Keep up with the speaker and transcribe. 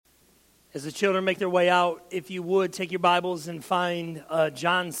As the children make their way out, if you would, take your Bibles and find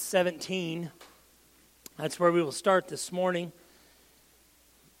John 17. That's where we will start this morning.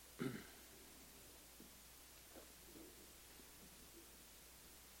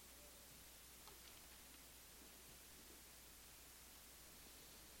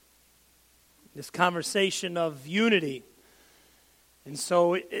 This conversation of unity. And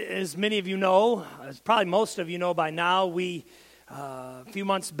so, as many of you know, as probably most of you know by now, we a few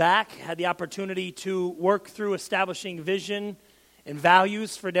months back had the opportunity to work through establishing vision and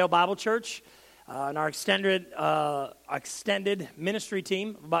values for Dale Bible Church. And our extended ministry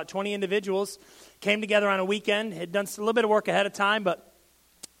team of about 20 individuals came together on a weekend, had done a little bit of work ahead of time, but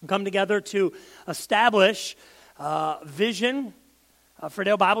come together to establish vision for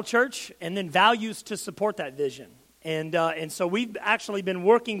Dale Bible Church and then values to support that vision. And so we've actually been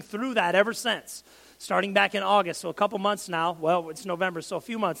working through that ever since, starting back in August, so a couple months now. Well, it's November, so a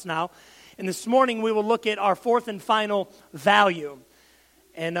few months now. And this morning we will look at our fourth and final value.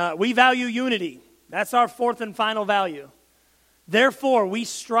 And we value unity. That's our fourth and final value. Therefore, we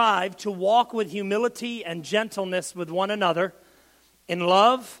strive to walk with humility and gentleness with one another, in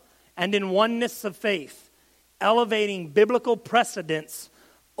love and in oneness of faith, elevating biblical precedence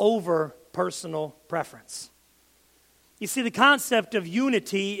over personal preference. You see, the concept of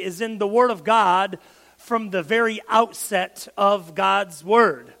unity is in the Word of God from the very outset of God's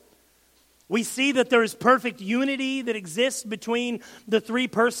Word. We see that there is perfect unity that exists between the three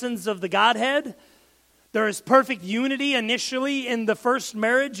persons of the Godhead. There is perfect unity initially in the first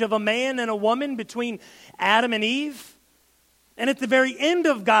marriage of a man and a woman between Adam and Eve. And at the very end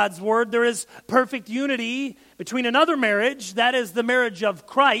of God's Word, there is perfect unity between another marriage, that is the marriage of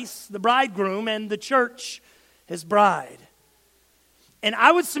Christ, the bridegroom, and the church, his bride. And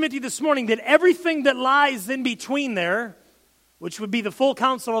I would submit to you this morning that everything that lies in between there, which would be the full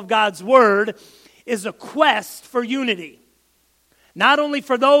counsel of God's Word, is a quest for unity. Not only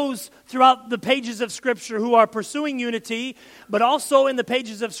for those throughout the pages of Scripture who are pursuing unity, but also in the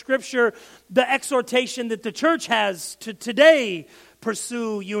pages of Scripture, the exhortation that the church has to today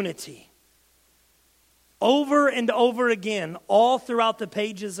pursue unity. Over and over again, all throughout the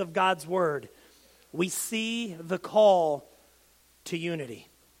pages of God's Word, we see the call to unity.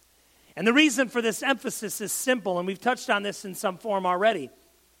 And the reason for this emphasis is simple, and we've touched on this in some form already.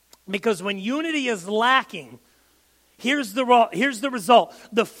 Because when unity is lacking, here's the result.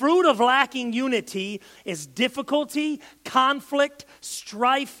 The fruit of lacking unity is difficulty, conflict,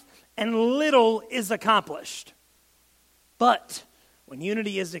 strife, and little is accomplished. But when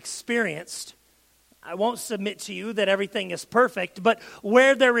unity is experienced, I won't submit to you that everything is perfect, but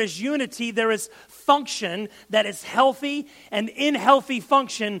where there is unity, there is function that is healthy, and in healthy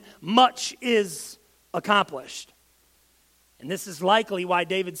function, much is accomplished. And this is likely why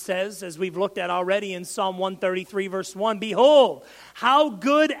David says, as we've looked at already in Psalm 133, verse 1, "Behold, how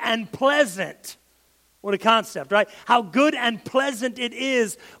good and pleasant," what a concept, right? "How good and pleasant it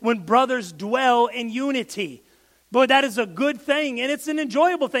is when brothers dwell in unity." Boy, that is a good thing, and it's an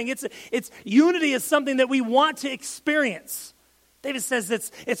enjoyable thing. It's unity is something that we want to experience. David says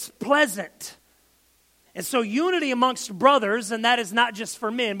it's pleasant. And so unity amongst brothers, and that is not just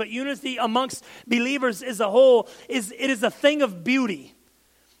for men, but unity amongst believers as a whole, it is a thing of beauty.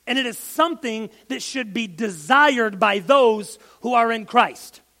 And it is something that should be desired by those who are in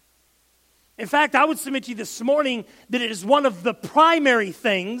Christ. In fact, I would submit to you this morning that it is one of the primary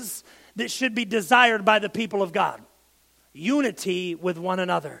things that should be desired by the people of God. Unity with one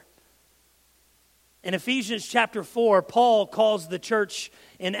another. In Ephesians chapter 4, Paul calls the church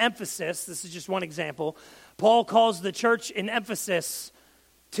in Ephesus, this is just one example, Paul calls the church in Ephesus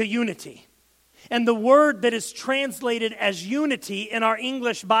to unity. And the word that is translated as unity in our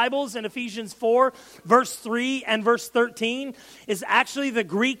English Bibles in Ephesians 4, verse 3 and verse 13 is actually the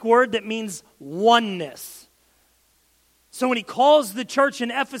Greek word that means oneness. So when he calls the church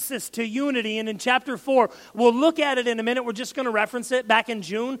in Ephesus to unity, and in chapter 4, we'll look at it in a minute. We're just going to reference it. Back in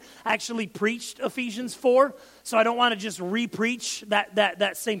June, I actually preached Ephesians 4, so I don't want to just re-preach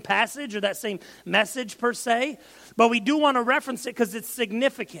that same passage or that same message per se. But we do want to reference it because it's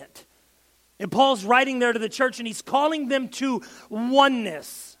significant. And Paul's writing there to the church, and he's calling them to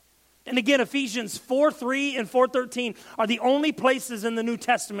oneness. And again, Ephesians 4:3 and 4:13 are the only places in the New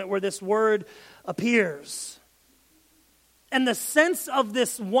Testament where this word appears. And the sense of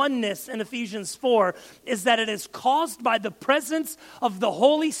this oneness in Ephesians 4 is that it is caused by the presence of the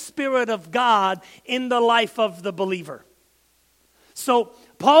Holy Spirit of God in the life of the believer. So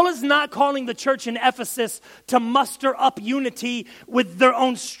Paul is not calling the church in Ephesus to muster up unity with their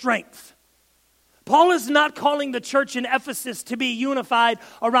own strength. Paul is not calling the church in Ephesus to be unified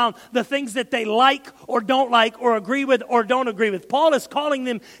around the things that they like or don't like or agree with or don't agree with. Paul is calling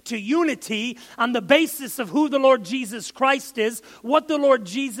them to unity on the basis of who the Lord Jesus Christ is, what the Lord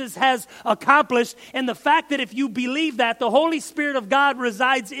Jesus has accomplished, and the fact that if you believe that, the Holy Spirit of God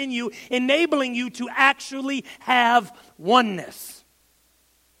resides in you, enabling you to actually have oneness.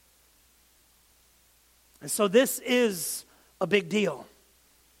 And so this is a big deal.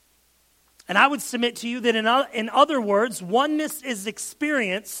 And I would submit to you that in other words, oneness is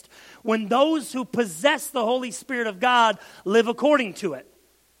experienced when those who possess the Holy Spirit of God live according to it.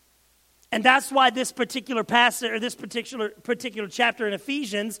 And that's why this particular passage, or this particular chapter in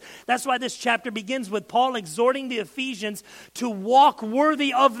Ephesians, that's why this chapter begins with Paul exhorting the Ephesians to walk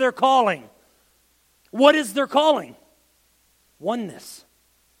worthy of their calling. What is their calling? Oneness.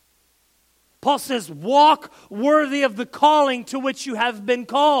 Paul says, walk worthy of the calling to which you have been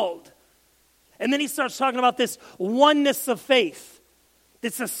called. And then he starts talking about this oneness of faith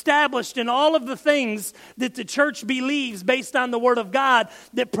that's established in all of the things that the church believes based on the Word of God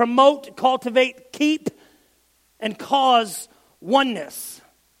that promote, cultivate, keep, and cause oneness.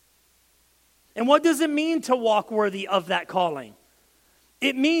 And what does it mean to walk worthy of that calling?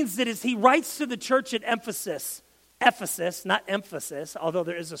 It means that as he writes to the church at Ephesus, not emphasis, although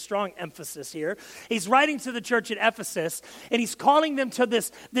there is a strong emphasis here. He's writing to the church at Ephesus, and he's calling them to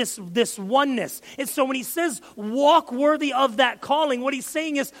this oneness. And so when he says, walk worthy of that calling, what he's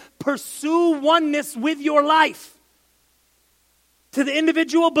saying is, pursue oneness with your life. To the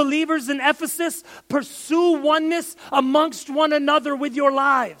individual believers in Ephesus, pursue oneness amongst one another with your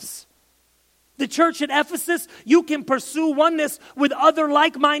lives. The church at Ephesus, you can pursue oneness with other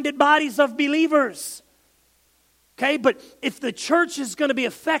like-minded bodies of believers. Okay, but if the church is going to be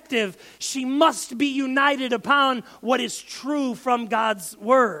effective, she must be united upon what is true from God's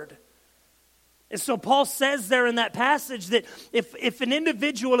word. And so Paul says there in that passage that if an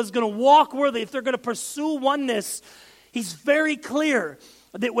individual is going to walk worthy, if they're going to pursue oneness, he's very clear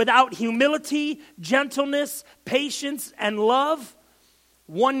that without humility, gentleness, patience, and love,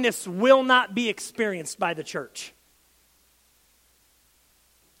 oneness will not be experienced by the church.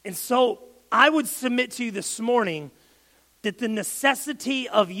 And so I would submit to you this morning that the necessity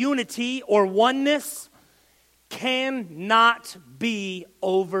of unity or oneness cannot be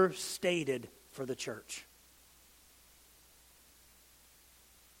overstated for the church.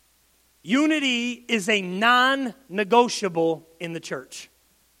 Unity is a non-negotiable in the church.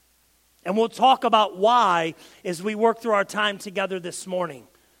 And we'll talk about why as we work through our time together this morning.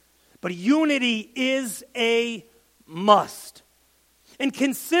 But unity is a must. And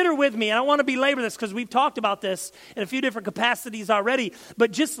consider with me, and I don't want to belabor this because we've talked about this in a few different capacities already, but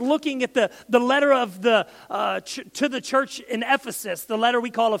just looking at the letter of to the church in Ephesus, the letter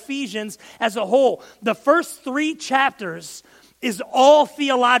we call Ephesians as a whole, the first 3 chapters is all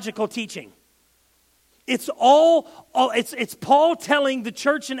theological teaching. It's it's Paul telling the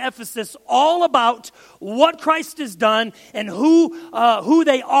church in Ephesus all about what Christ has done and who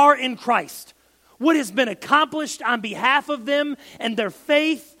they are in Christ. What has been accomplished on behalf of them and their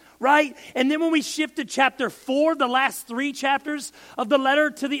faith, right? And then when we shift to chapter 4, the last 3 chapters of the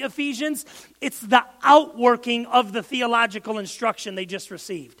letter to the Ephesians, it's the outworking of the theological instruction they just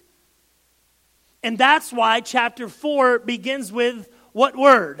received. And that's why chapter 4 begins with what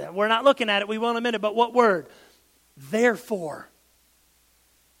word? We're not looking at it, we will in a minute, but what word? Therefore.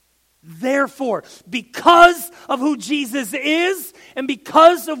 Therefore, because of who Jesus is and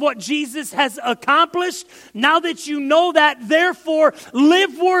because of what Jesus has accomplished, now that you know that, therefore,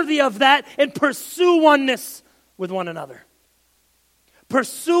 live worthy of that and pursue oneness with one another.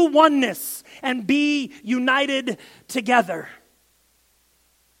 Pursue oneness and be united together.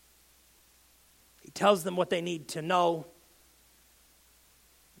 He tells them what they need to know.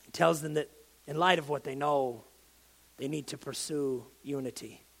 He tells them that in light of what they know, they need to pursue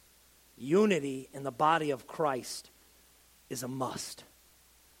unity. Unity in the body of Christ is a must.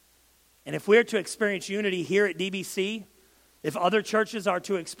 And if we're to experience unity here at DBC, if other churches are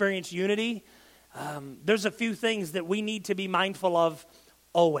to experience unity, there's a few things that we need to be mindful of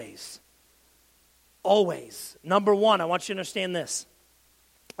always. Always. Number 1, I want you to understand this.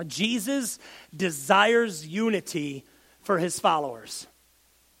 Jesus desires unity for his followers.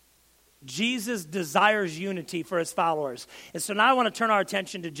 Jesus desires unity for his followers. And so now I want to turn our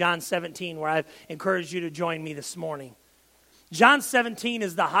attention to John 17, where I've encouraged you to join me this morning. John 17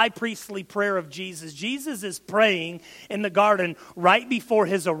 is the high priestly prayer of Jesus. Jesus is praying in the garden right before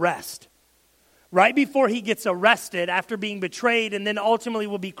his arrest. right before he gets arrested after being betrayed and then ultimately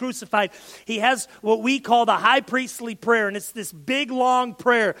will be crucified, he has what we call the high priestly prayer. And it's this big, long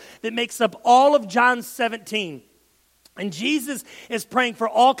prayer that makes up all of John 17. And Jesus is praying for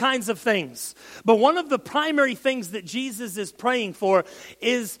all kinds of things. But one of the primary things that Jesus is praying for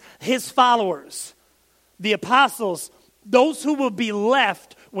is his followers, the apostles, those who will be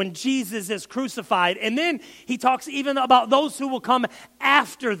left when Jesus is crucified. And then he talks even about those who will come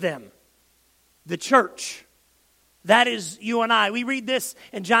after them, the church. That is you and I. We read this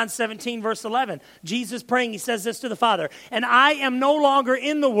in John 17, verse 11. Jesus praying, he says this to the Father, "And I am no longer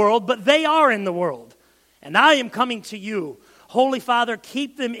in the world, but they are in the world. And I am coming to you. Holy Father,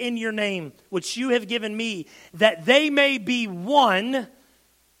 keep them in your name, which you have given me, that they may be one,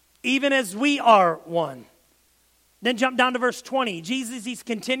 even as we are one." Then jump down to verse 20. Jesus, he's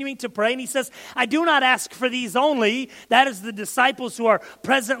continuing to pray, and he says, "I do not ask for these only." That is the disciples who are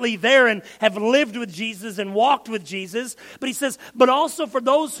presently there and have lived with Jesus and walked with Jesus. But he says, "But also for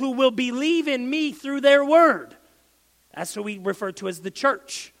those who will believe in me through their word." That's what we refer to as the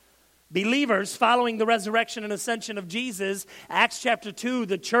church. Believers following the resurrection and ascension of Jesus. Acts chapter 2,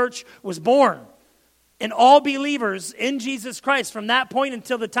 the church was born. And all believers in Jesus Christ from that point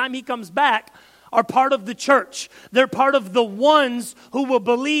until the time he comes back are part of the church. They're part of the ones who will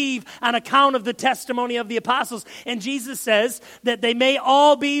believe on account of the testimony of the apostles. And Jesus says that they may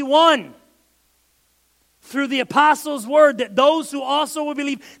all be one through the apostles' word, that those who also will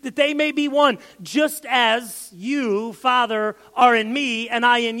believe, that they may be one, just as you, Father, are in me and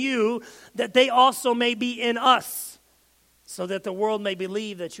I in you, that they also may be in us, so that the world may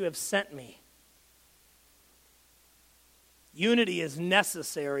believe that you have sent me. Unity is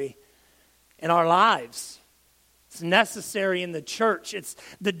necessary in our lives. It's necessary in the church. It's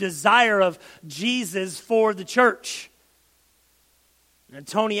the desire of Jesus for the church. And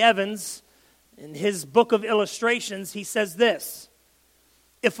Tony Evans, in his book of illustrations, he says this: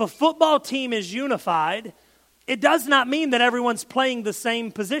 if a football team is unified, it does not mean that everyone's playing the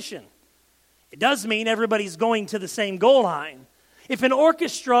same position. It does mean everybody's going to the same goal line. If an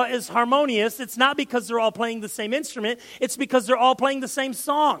orchestra is harmonious, it's not because they're all playing the same instrument, it's because they're all playing the same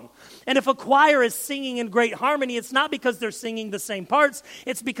song. And if a choir is singing in great harmony, it's not because they're singing the same parts,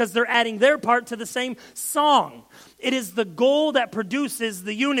 it's because they're adding their part to the same song. It is the goal that produces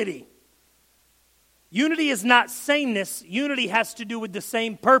the unity. Unity is not sameness. Unity has to do with the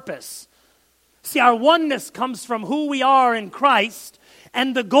same purpose. See, our oneness comes from who we are in Christ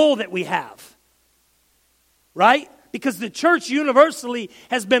and the goal that we have. Right? Because the church universally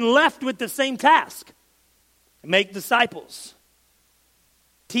has been left with the same task: make disciples,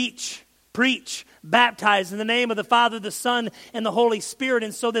 teach, preach, baptize in the name of the Father, the Son, and the Holy Spirit.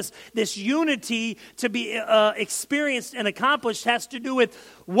 And so this unity to be experienced and accomplished has to do with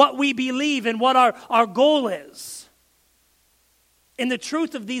what we believe and what our goal is. In the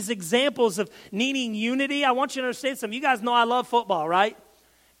truth of these examples of needing unity, I want you to understand something. You guys know I love football, right?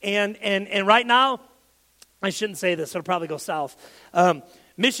 And right now, I shouldn't say this, it'll probably go south.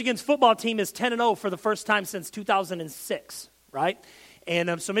 Michigan's football team is 10-0 for the first time since 2006, right?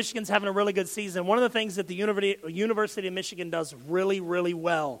 And so Michigan's having a really good season. One of the things that the University of Michigan does really, really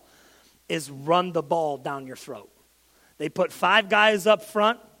well is run the ball down your throat. They put 5 guys up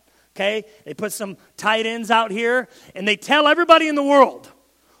front, okay? They put some tight ends out here, and they tell everybody in the world,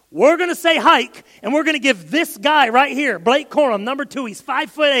 we're going to say hike, and we're going to give this guy right here, Blake Corum, number 2, he's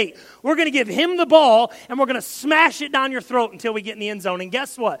 5'8". We're going to give him the ball, and we're going to smash it down your throat until we get in the end zone. And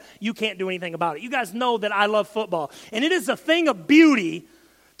guess what? You can't do anything about it. You guys know that I love football. And it is a thing of beauty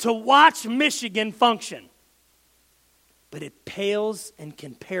to watch Michigan function. But it pales in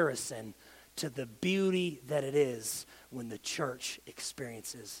comparison to the beauty that it is when the church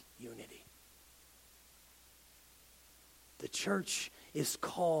experiences unity. The church is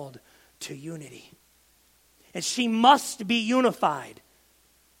called to unity. And she must be unified.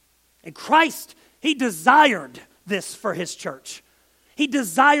 And Christ, he desired this for his church. He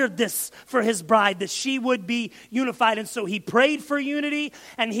desired this for his bride, that she would be unified. And so he prayed for unity,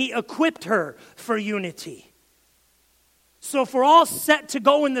 and he equipped her for unity. So if we're all set to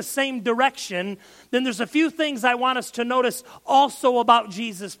go in the same direction, then there's a few things I want us to notice also about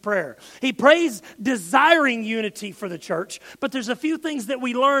Jesus' prayer. He prays desiring unity for the church, but there's a few things that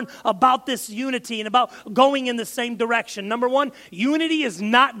we learn about this unity and about going in the same direction. Number one, unity is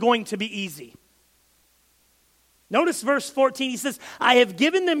not going to be easy. Notice verse 14, he says, I have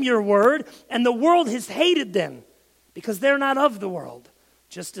given them your word, and the world has hated them because they're not of the world,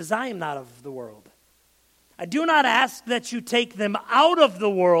 just as I am not of the world. I do not ask that you take them out of the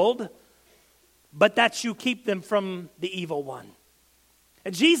world, but that you keep them from the evil one.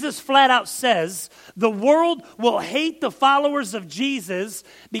 And Jesus flat out says the world will hate the followers of Jesus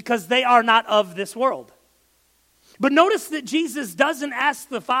because they are not of this world. But notice that Jesus doesn't ask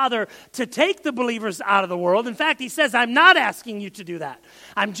the Father to take the believers out of the world. In fact, he says, I'm not asking you to do that.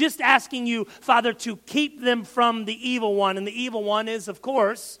 I'm just asking you, Father, to keep them from the evil one. And the evil one is, of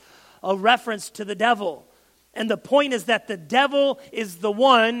course, a reference to the devil. And the point is that the devil is the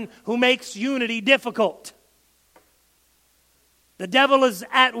one who makes unity difficult. The devil is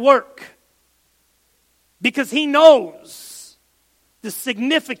at work because he knows the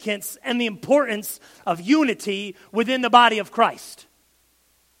significance and the importance of unity within the body of Christ.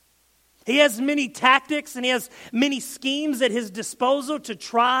 He has many tactics and he has many schemes at his disposal to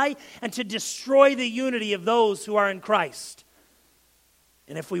try and to destroy the unity of those who are in Christ.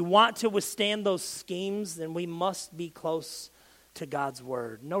 And if we want to withstand those schemes, then we must be close to God's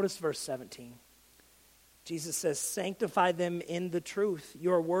word. Notice verse 17. Jesus says, sanctify them in the truth.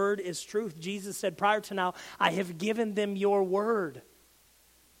 Your word is truth. Jesus said prior to now, I have given them your word.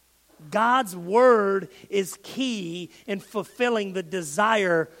 God's word is key in fulfilling the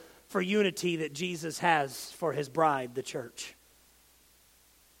desire for unity that Jesus has for his bride, the church.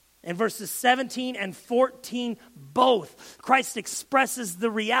 In verses 17 and 14, both, Christ expresses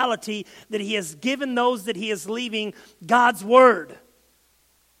the reality that he has given those that he is leaving God's word.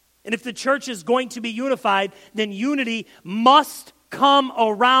 And if the church is going to be unified, then unity must come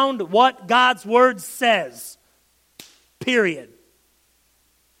around what God's word says. Period.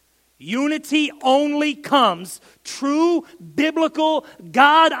 Unity only comes, true, biblical,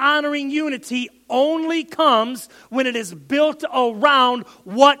 God-honoring unity only comes when it is built around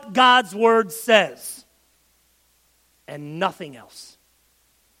what God's word says. And nothing else.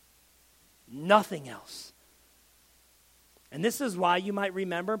 Nothing else. And this is why you might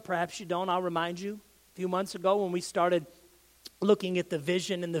remember, perhaps you don't, I'll remind you, a few months ago when we started looking at the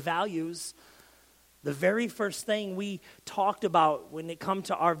vision and the values, the very first thing we talked about when it come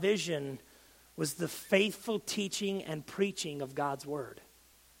to our vision was the faithful teaching and preaching of God's word.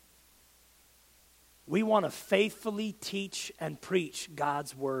 We want to faithfully teach and preach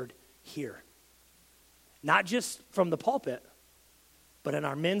God's word here. Not just from the pulpit, but in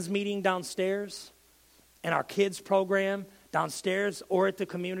our men's meeting downstairs, in our kids program downstairs or at the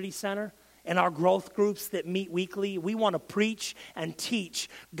community center, and our growth groups that meet weekly. We want to preach and teach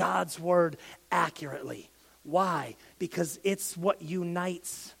God's word accurately. Why? Because it's what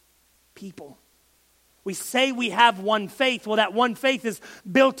unites people. We say we have one faith. Well, that one faith is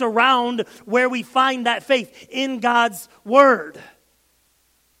built around where we find that faith, in God's word.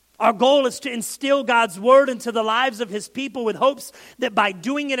 Our goal is to instill God's word into the lives of his people with hopes that by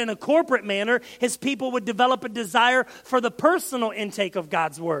doing it in a corporate manner, his people would develop a desire for the personal intake of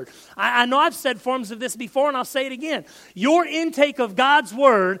God's word. I know I've said forms of this before, and I'll say it again. Your intake of God's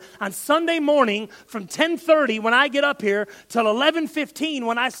word on Sunday morning from 10:30 when I get up here till 11:15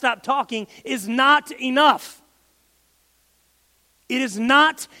 when I stop talking is not enough. It is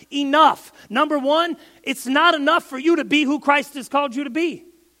not enough. Number one, it's not enough for you to be who Christ has called you to be.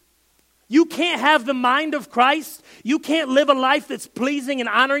 You can't have the mind of Christ. You can't live a life that's pleasing and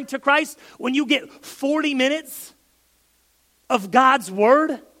honoring to Christ when you get 40 minutes of God's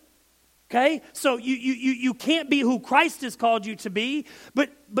word. Okay? So you can't be who Christ has called you to be. But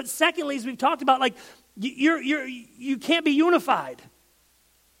secondly, as we've talked about, like you can't be unified.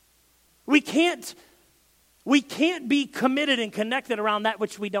 We can't be committed and connected around that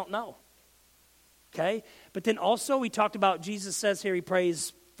which we don't know. Okay? But then also we talked about, Jesus says here, he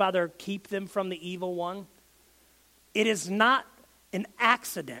prays, Father, keep them from the evil one. It is not an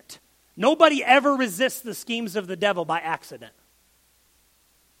accident. Nobody ever resists the schemes of the devil by accident.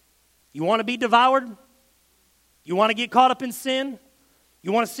 You want to be devoured? You want to get caught up in sin?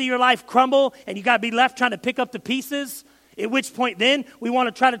 You want to see your life crumble and you got to be left trying to pick up the pieces? At which point then we want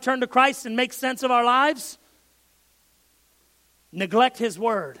to try to turn to Christ and make sense of our lives? Neglect his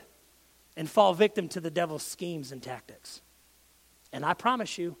word and fall victim to the devil's schemes and tactics. And I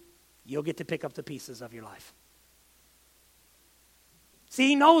promise you, you'll get to pick up the pieces of your life. See,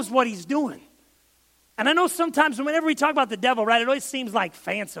 he knows what he's doing. And I know sometimes whenever we talk about the devil, right, it always seems like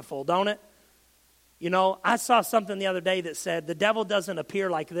fanciful, don't it? You know, I saw something the other day that said the devil doesn't appear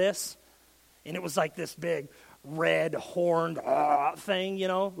like this. And it was like this big red horned thing, you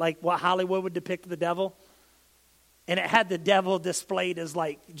know, like what Hollywood would depict the devil. And it had the devil displayed as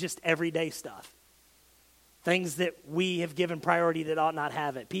like just everyday stuff. Things that we have given priority that ought not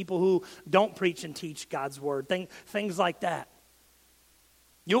have it. People who don't preach and teach God's word. Things like that.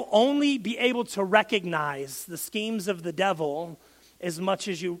 You'll only be able to recognize the schemes of the devil as much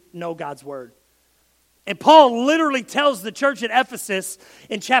as you know God's word. And Paul literally tells the church at Ephesus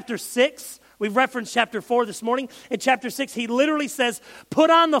in chapter 6, we've referenced chapter 4 this morning. In chapter 6, he literally says, put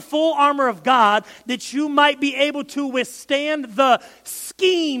on the full armor of God that you might be able to withstand the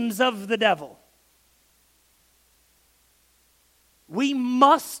schemes of the devil. We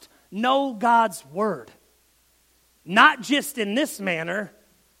must know God's word. Not just in this manner,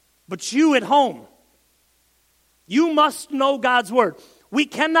 but you at home. You must know God's word. We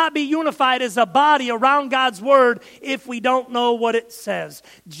cannot be unified as a body around God's word if we don't know what it says.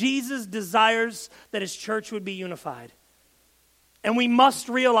 Jesus desires that his church would be unified. And we must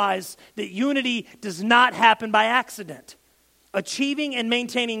realize that unity does not happen by accident. Achieving and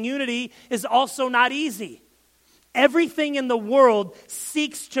maintaining unity is also not easy. Everything in the world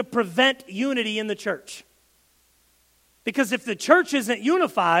seeks to prevent unity in the church. Because if the church isn't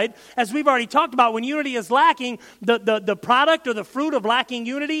unified, as we've already talked about, when unity is lacking, the product or the fruit of lacking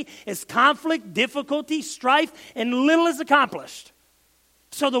unity is conflict, difficulty, strife, and little is accomplished.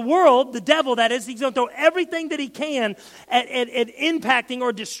 So the world, the devil that is, he's going to throw everything that he can at impacting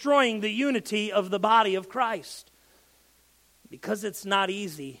or destroying the unity of the body of Christ. Because it's not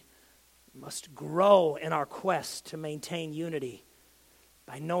easy, we must grow in our quest to maintain unity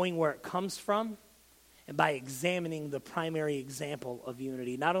by knowing where it comes from, and by examining the primary example of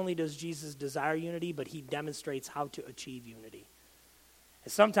unity. Not only does Jesus desire unity, but he demonstrates how to achieve unity.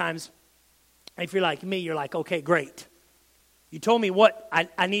 And sometimes, if you're like me, you're like, okay, great. You told me what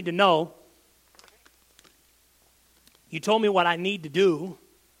I need to know. You told me what I need to do.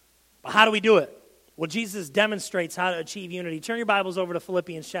 But how do we do it? Well, Jesus demonstrates how to achieve unity. Turn your Bibles over to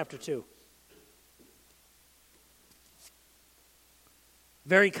Philippians chapter 2.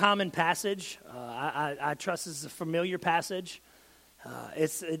 Very common passage. I trust this is a familiar passage.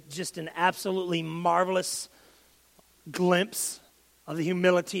 It's just an absolutely marvelous glimpse of the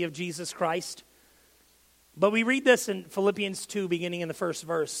humility of Jesus Christ. But we read this in Philippians 2, beginning in the first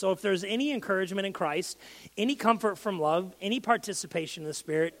verse. So if there's any encouragement in Christ, any comfort from love, any participation in the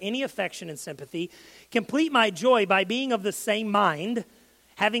Spirit, any affection and sympathy, complete my joy by being of the same mind,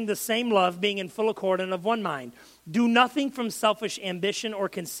 having the same love, being in full accord and of one mind. Do nothing from selfish ambition or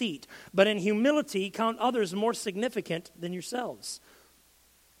conceit, but in humility count others more significant than yourselves.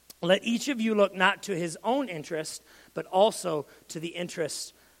 Let each of you look not to his own interest, but also to the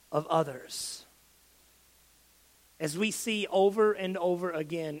interests of others. As we see over and over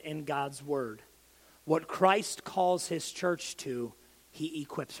again in God's word, what Christ calls his church to, he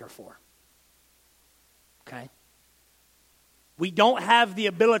equips her for. Okay? We don't have the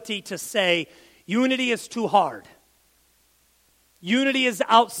ability to say, unity is too hard. Unity is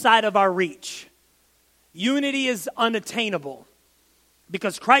outside of our reach. Unity is unattainable.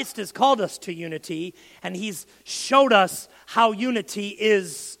 Because Christ has called us to unity, and he's showed us how unity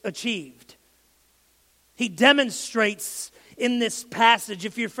is achieved. He demonstrates in this passage.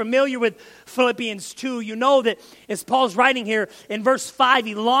 If you're familiar with Philippians 2, you know that as Paul's writing here, in verse 5,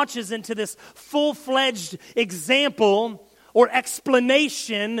 he launches into this full-fledged example or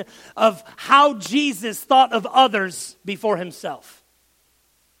explanation of how Jesus thought of others before himself.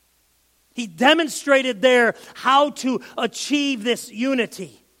 He demonstrated there how to achieve this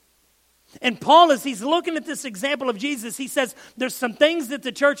unity. And Paul, as he's looking at this example of Jesus, he says there's some things that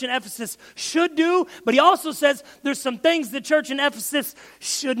the church in Ephesus should do, but he also says there's some things the church in Ephesus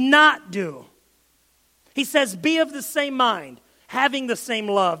should not do. He says, be of the same mind, having the same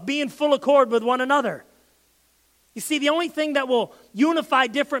love, be in full accord with one another. You see, the only thing that will unify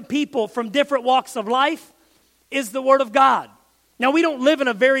different people from different walks of life is the Word of God. Now, we don't live in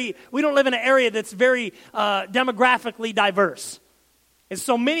an area that's very demographically diverse. And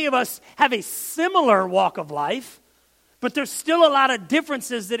so many of us have a similar walk of life, but there's still a lot of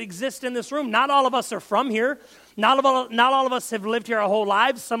differences that exist in this room. Not all of us are from here. Not all of us have lived here our whole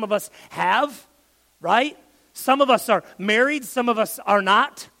lives. Some of us have, right? Some of us are married. Some of us are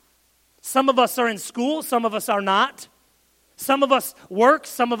not. Some of us are in school, some of us are not. Some of us work,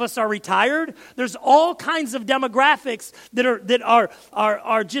 some of us are retired. There's all kinds of demographics that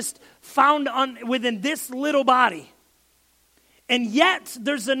are just found within this little body. And yet,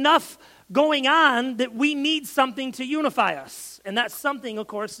 there's enough going on that we need something to unify us. And that something, of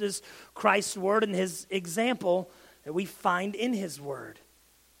course, is Christ's word and his example that we find in his word.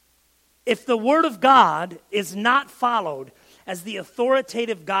 If the word of God is not followed as the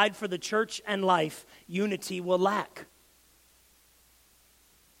authoritative guide for the church and life, unity will lack.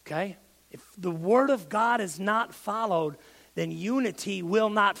 Okay? If the word of God is not followed, then unity will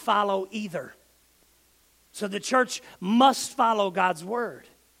not follow either. So the church must follow God's word.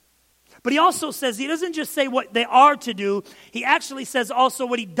 But he also says, he doesn't just say what they are to do, he actually says also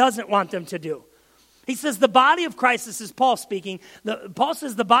what he doesn't want them to do. He says the body of Christ, this is Paul speaking, Paul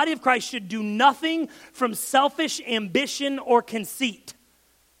says the body of Christ should do nothing from selfish ambition or conceit.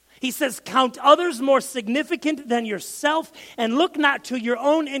 He says, count others more significant than yourself, and look not to your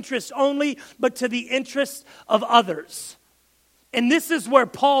own interest only, but to the interest of others. And this is where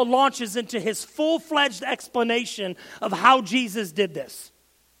Paul launches into his full-fledged explanation of how Jesus did this.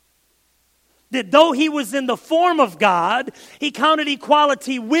 That though he was in the form of God, he counted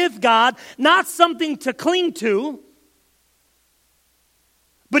equality with God not something to cling to,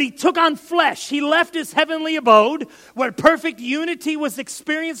 but he took on flesh. He left his heavenly abode where perfect unity was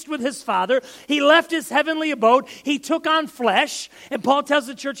experienced with his Father. He left his heavenly abode. He took on flesh. And Paul tells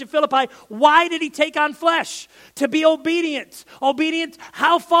the church at Philippi, why did he take on flesh? To be obedient. Obedient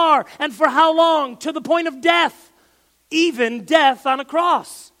how far and for how long? To the point of death. Even death on a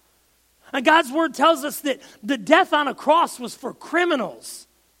cross. And God's word tells us that the death on a cross was for criminals.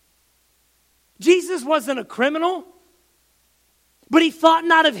 Jesus wasn't a criminal, but he thought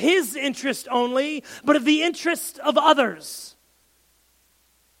not of his interest only, but of the interest of others.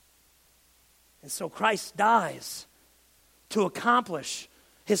 And so Christ dies to accomplish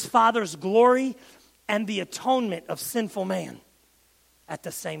his Father's glory and the atonement of sinful man at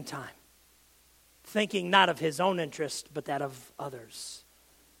the same time, thinking not of his own interest, but that of others.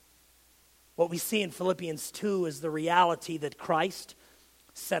 What we see in Philippians 2 is the reality that Christ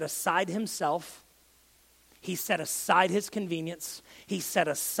set aside himself. He set aside his convenience. He set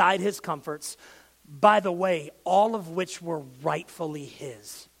aside his comforts. By the way, all of which were rightfully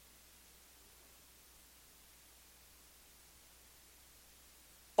his.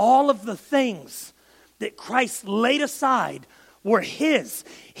 All of the things that Christ laid aside were his.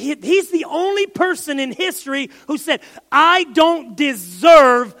 He's the only person in history who said, I don't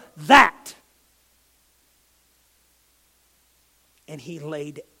deserve that. And he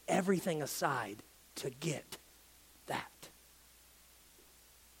laid everything aside to get that.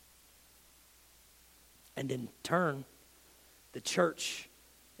 And in turn, the church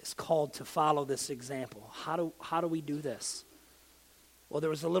is called to follow this example. How do we do this? Well, there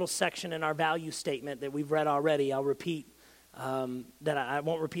was a little section in our value statement that we've read already. I'll repeat that. I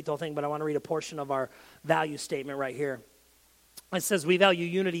won't repeat the whole thing, but I want to read a portion of our value statement right here. It says, we value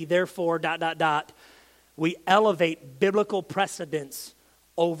unity, therefore, ... we elevate biblical precedence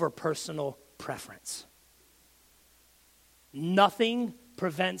over personal preference. Nothing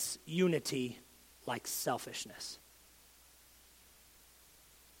prevents unity like selfishness.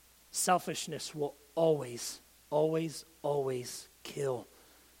 Selfishness will always, always, always kill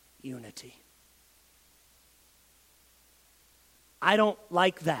unity. I don't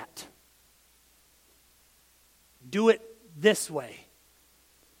like that. Do it this way.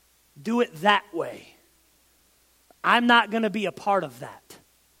 Do it that way. I'm not going to be a part of that.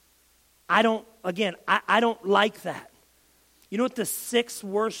 I don't like that. You know what the 6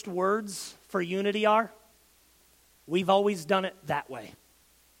 worst words for unity are? We've always done it that way.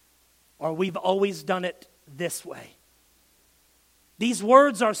 Or we've always done it this way. These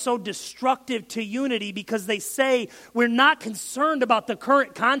words are so destructive to unity because they say we're not concerned about the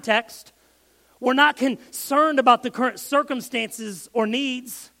current context. We're not concerned about the current circumstances or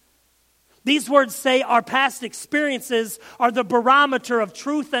needs. These words say our past experiences are the barometer of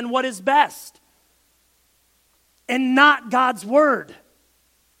truth and what is best, and not God's word.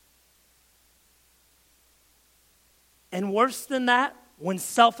 And worse than that, when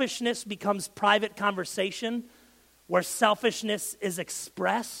selfishness becomes private conversation, where selfishness is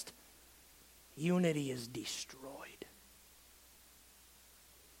expressed, unity is destroyed.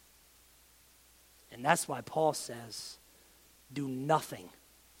 And that's why Paul says, do nothing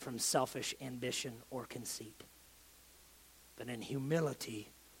from selfish ambition or conceit, but in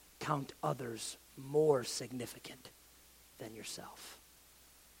humility count others more significant than yourself.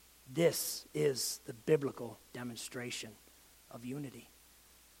 This is the biblical demonstration of unity.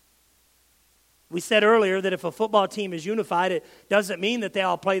 We said earlier that if a football team is unified, it doesn't mean that they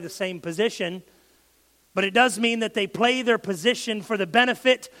all play the same position, but it does mean that they play their position for the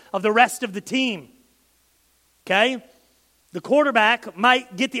benefit of the rest of the team. Okay? The quarterback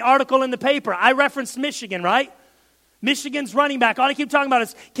might get the article in the paper. I referenced Michigan, right? Michigan's running back. All I keep talking about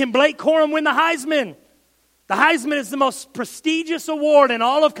is, can Blake Corum win the Heisman? The Heisman is the most prestigious award in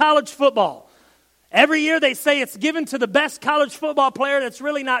all of college football. Every year they say it's given to the best college football player. That's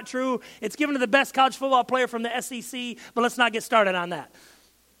really not true. It's given to the best college football player from the SEC, but let's not get started on that.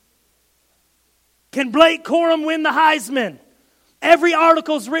 Can Blake Corum win the Heisman? Every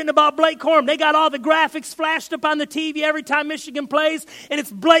article's written about Blake Corum. They got all the graphics flashed up on the TV every time Michigan plays, and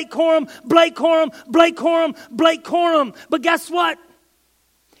it's Blake Corum, Blake Corum, Blake Corum, Blake Corum. But guess what?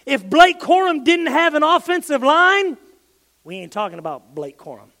 If Blake Corum didn't have an offensive line, we ain't talking about Blake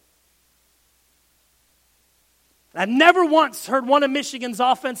Corum. I've never once heard one of Michigan's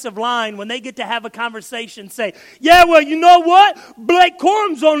offensive line, when they get to have a conversation, say, yeah, well, you know what? Blake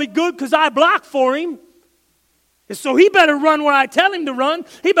Corum's only good because I block for him. And so he better run where I tell him to run.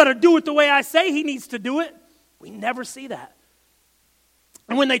 He better do it the way I say he needs to do it. We never see that.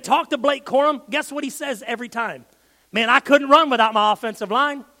 And when they talk to Blake Corum, guess what he says every time? Man, I couldn't run without my offensive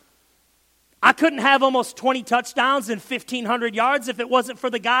line. I couldn't have almost 20 touchdowns and 1,500 yards if it wasn't for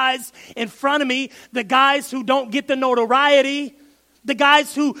the guys in front of me, the guys who don't get the notoriety, the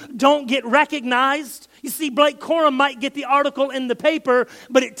guys who don't get recognized. You see, Blake Corum might get the article in the paper,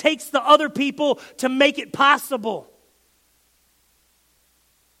 but it takes the other people to make it possible.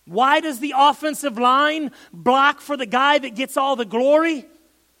 Why does the offensive line block for the guy that gets all the glory?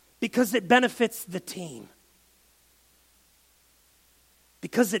 Because it benefits the team.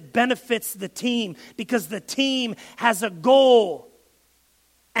 Because it benefits the team. Because the team has a goal.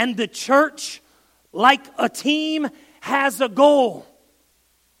 And the church, like a team, has a goal.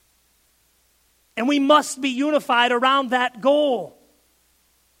 And we must be unified around that goal.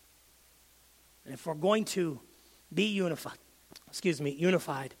 And if we're going to be unified,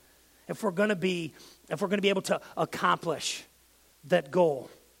 if we're going to be able to accomplish that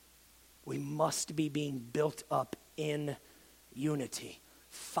goal, we must be being built up in unity,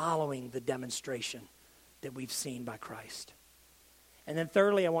 following the demonstration that we've seen by Christ. And then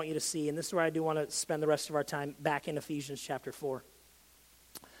thirdly, I want you to see, and this is where I do want to spend the rest of our time back in Ephesians chapter 4.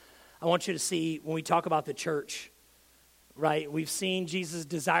 I want you to see, when we talk about the church, right, we've seen Jesus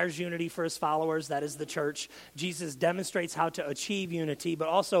desires unity for his followers, that is the church. Jesus demonstrates how to achieve unity, but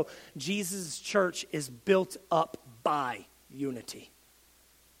also Jesus' church is built up by unity.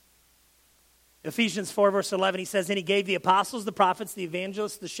 Ephesians 4 verse 11, he says, and he gave the apostles, the prophets, the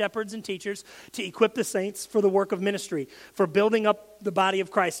evangelists, the shepherds, and teachers to equip the saints for the work of ministry, for building up the body of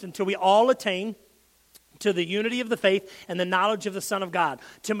Christ until we all attain to the unity of the faith and the knowledge of the Son of God,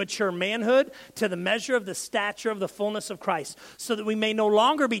 to mature manhood, to the measure of the stature of the fullness of Christ, so that we may no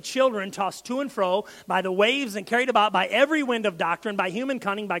longer be children tossed to and fro by the waves and carried about by every wind of doctrine, by human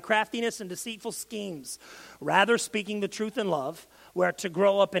cunning, by craftiness and deceitful schemes. Rather, speaking the truth in love, we are to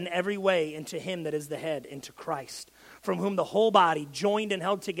grow up in every way into him that is the head, into Christ, from whom the whole body, joined and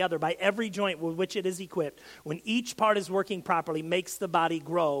held together by every joint with which it is equipped, when each part is working properly, makes the body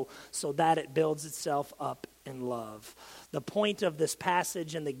grow so that it builds itself up in love. The point of this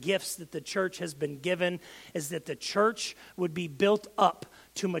passage and the gifts that the church has been given is that the church would be built up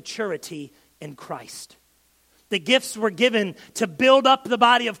to maturity in Christ. The gifts were given to build up the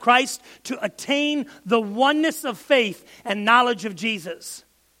body of Christ, to attain the oneness of faith and knowledge of Jesus.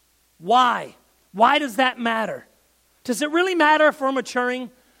 Why? Why does that matter? Does it really matter if we're maturing?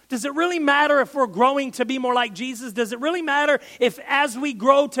 Does it really matter if we're growing to be more like Jesus? Does it really matter if as we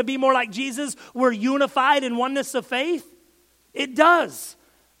grow to be more like Jesus, we're unified in oneness of faith? It does.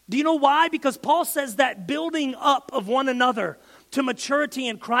 Do you know why? Because Paul says that building up of one another to maturity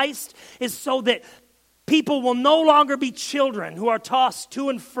in Christ is so that people will no longer be children who are tossed to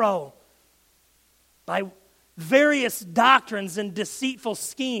and fro by various doctrines and deceitful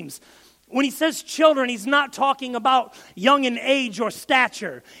schemes. When he says children, he's not talking about young in age or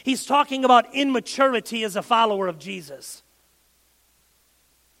stature. He's talking about immaturity as a follower of Jesus.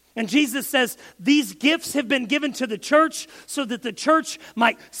 And Jesus says these gifts have been given to the church so that the church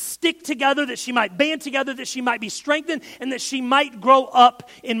might stick together, that she might band together, that she might be strengthened, and that she might grow up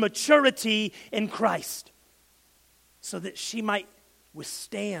in maturity in Christ, so that she might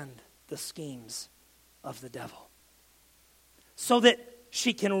withstand the schemes of the devil, so that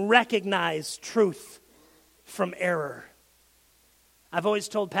she can recognize truth from error. I've always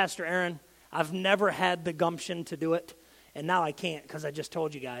told Pastor Aaron, I've never had the gumption to do it, and now I can't because I just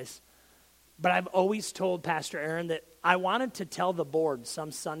told you guys. But I've always told Pastor Aaron that I wanted to tell the board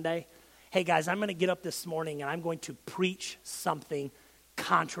some Sunday, hey guys, I'm going to get up this morning and I'm going to preach something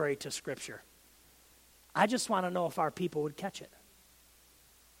contrary to Scripture. I just want to know if our people would catch it.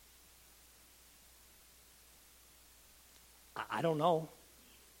 I don't know.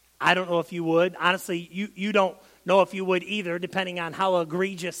 I don't know if you would. Honestly, you don't know if you would either, depending on how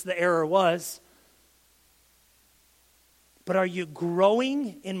egregious the error was. But are you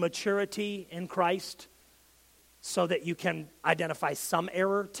growing in maturity in Christ so that you can identify some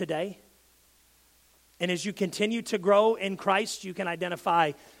error today? And as you continue to grow in Christ, you can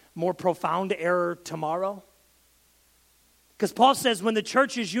identify more profound error tomorrow? Because Paul says when the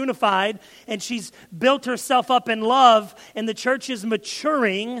church is unified and she's built herself up in love and the church is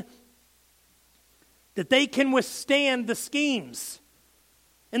maturing, that they can withstand the schemes.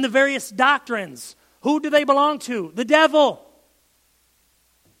 in the various doctrines. Who do they belong to? The devil.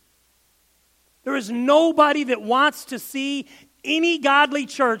 There is nobody that wants to see any godly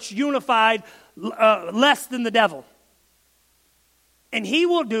church unified less than the devil. And he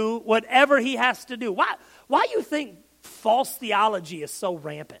will do whatever he has to do. Why do you think false theology is so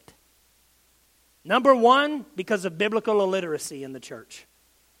rampant? Number one, because of biblical illiteracy in the church.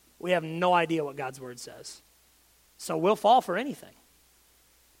 We have no idea what God's word says. So we'll fall for anything.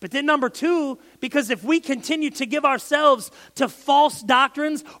 But then number two, because if we continue to give ourselves to false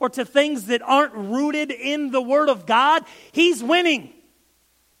doctrines or to things that aren't rooted in the Word of God, he's winning.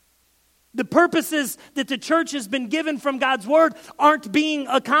 The purposes that the church has been given from God's Word aren't being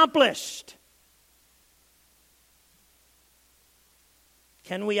accomplished.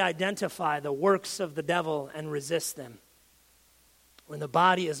 Can we identify the works of the devil and resist them? When the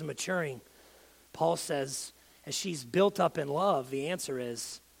body is maturing, Paul says, as she's built up in love, the answer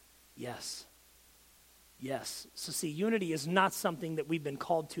is yes. Yes. So see, unity is not something that we've been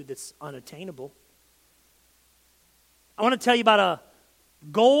called to that's unattainable. I want to tell you about a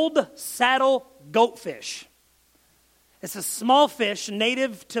gold saddle goatfish. It's a small fish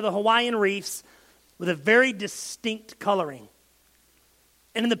native to the Hawaiian reefs with a very distinct coloring.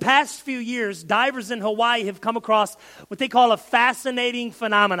 And in the past few years, divers in Hawaii have come across what they call a fascinating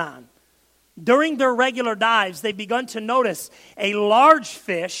phenomenon. During their regular dives, they've begun to notice a large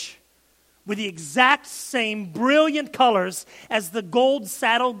fish with the exact same brilliant colors as the gold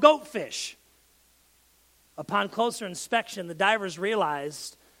saddle goatfish. Upon closer inspection, the divers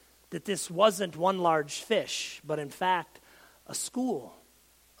realized that this wasn't one large fish, but in fact, a school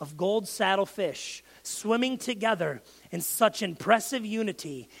of gold saddle fish swimming together in such impressive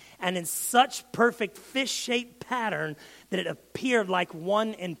unity and in such perfect fish-shaped pattern that it appeared like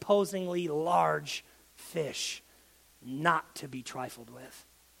one imposingly large fish, not to be trifled with.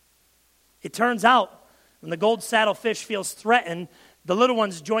 It turns out, when the gold saddle fish feels threatened, the little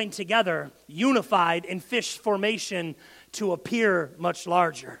ones join together, unified in fish formation to appear much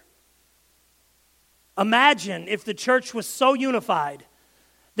larger. Imagine if the church was so unified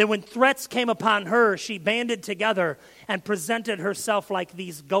that when threats came upon her, she banded together and presented herself like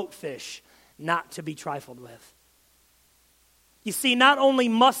these goatfish, not to be trifled with. You see, not only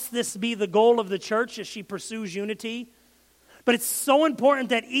must this be the goal of the church as she pursues unity, but it's so important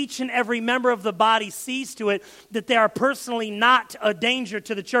that each and every member of the body sees to it that they are personally not a danger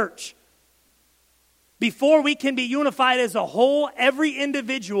to the church. Before we can be unified as a whole, every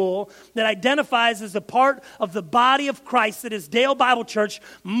individual that identifies as a part of the body of Christ that is Dale Bible Church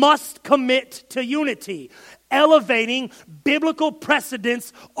must commit to unity, elevating biblical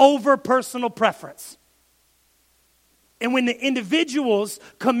precedence over personal preference. And when the individuals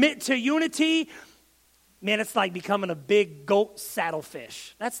commit to unity, man, it's like becoming a big goat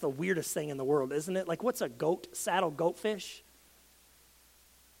saddlefish. That's the weirdest thing in the world, isn't it? Like, what's a goat saddle goatfish?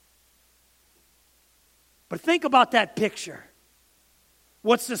 But think about that picture.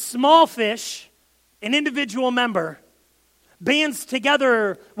 What's a small fish, an individual member, bands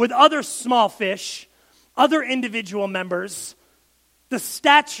together with other small fish, other individual members, the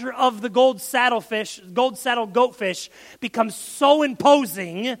stature of the gold saddle goatfish becomes so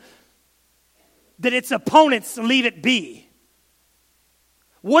imposing that its opponents leave it be.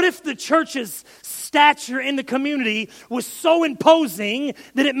 What if the church's stature in the community was so imposing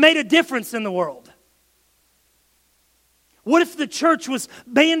that it made a difference in the world? What if the church was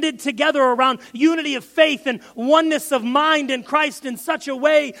banded together around unity of faith and oneness of mind in Christ in such a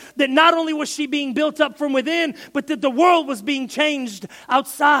way that not only was she being built up from within, but that the world was being changed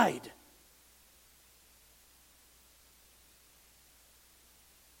outside?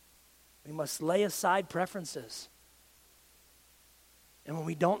 We must lay aside preferences. And when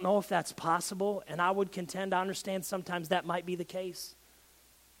we don't know if that's possible, and I would contend, I understand sometimes that might be the case.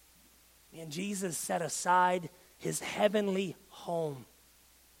 And Jesus set aside his heavenly home,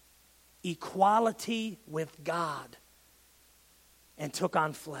 equality with God, and took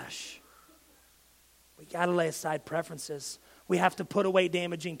on flesh. We got to lay aside preferences. We have to put away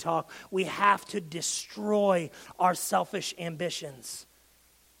damaging talk. We have to destroy our selfish ambitions.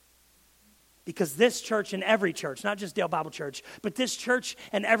 Because this church and every church, not just Dale Bible Church, but this church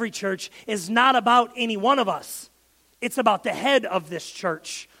and every church is not about any one of us. It's about the head of this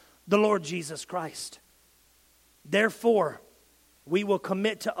church, the Lord Jesus Christ. Therefore, we will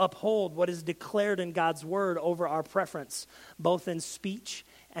commit to uphold what is declared in God's word over our preference, both in speech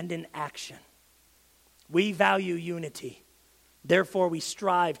and in action. We value unity. Therefore, we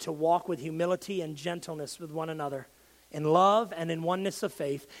strive to walk with humility and gentleness with one another, in love and in oneness of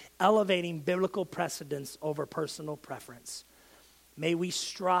faith, elevating biblical precedence over personal preference. May we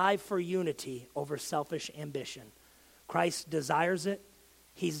strive for unity over selfish ambition. Christ desires it,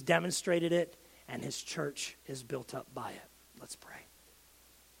 he's demonstrated it, and his church is built up by it. Let's pray.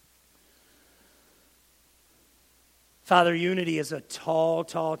 Father, unity is a tall,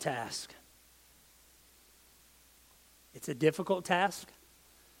 tall task. It's a difficult task,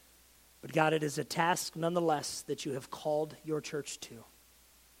 but God, it is a task nonetheless that you have called your church to.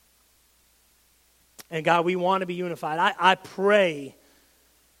 And God, we want to be unified. I pray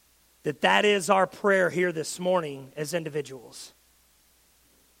that that is our prayer here this morning as individuals.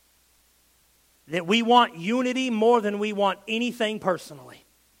 That we want unity more than we want anything personally.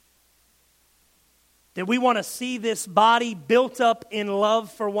 That we want to see this body built up in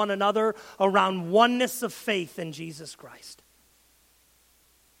love for one another around oneness of faith in Jesus Christ.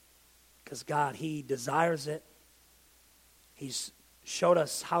 Because God, he desires it. He's showed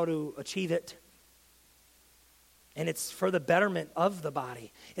us how to achieve it. And it's for the betterment of the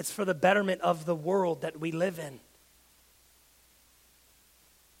body. It's for the betterment of the world that we live in.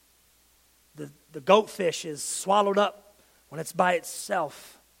 The goatfish is swallowed up when it's by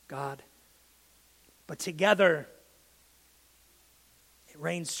itself, God. But together, it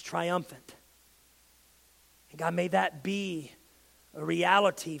reigns triumphant. And God, may that be a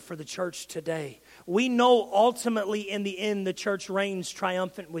reality for the church today. We know ultimately in the end the church reigns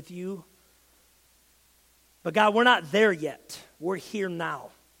triumphant with you. But God, we're not there yet. We're here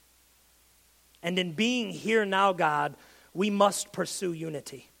now. And in being here now, God, we must pursue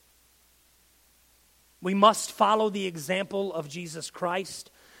unity. We must follow the example of Jesus Christ.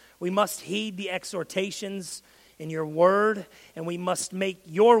 We must heed the exhortations in your word, and we must make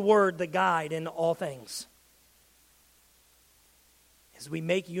your word the guide in all things. As we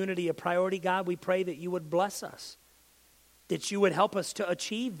make unity a priority, God, we pray that you would bless us, that you would help us to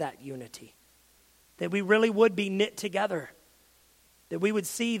achieve that unity, that we really would be knit together, that we would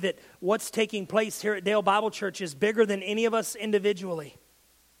see that what's taking place here at Dale Bible Church is bigger than any of us individually.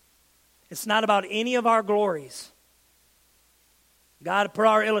 It's not about any of our glories. God, per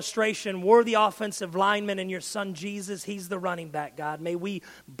our illustration, we're the offensive lineman and your son Jesus, he's the running back, God. May we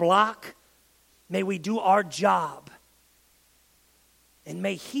block, may we do our job, and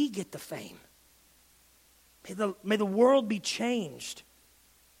may he get the fame. May the world be changed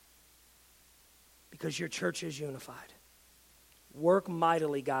because your church is unified. Work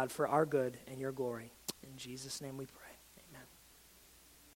mightily, God, for our good and your glory. In Jesus' name we pray.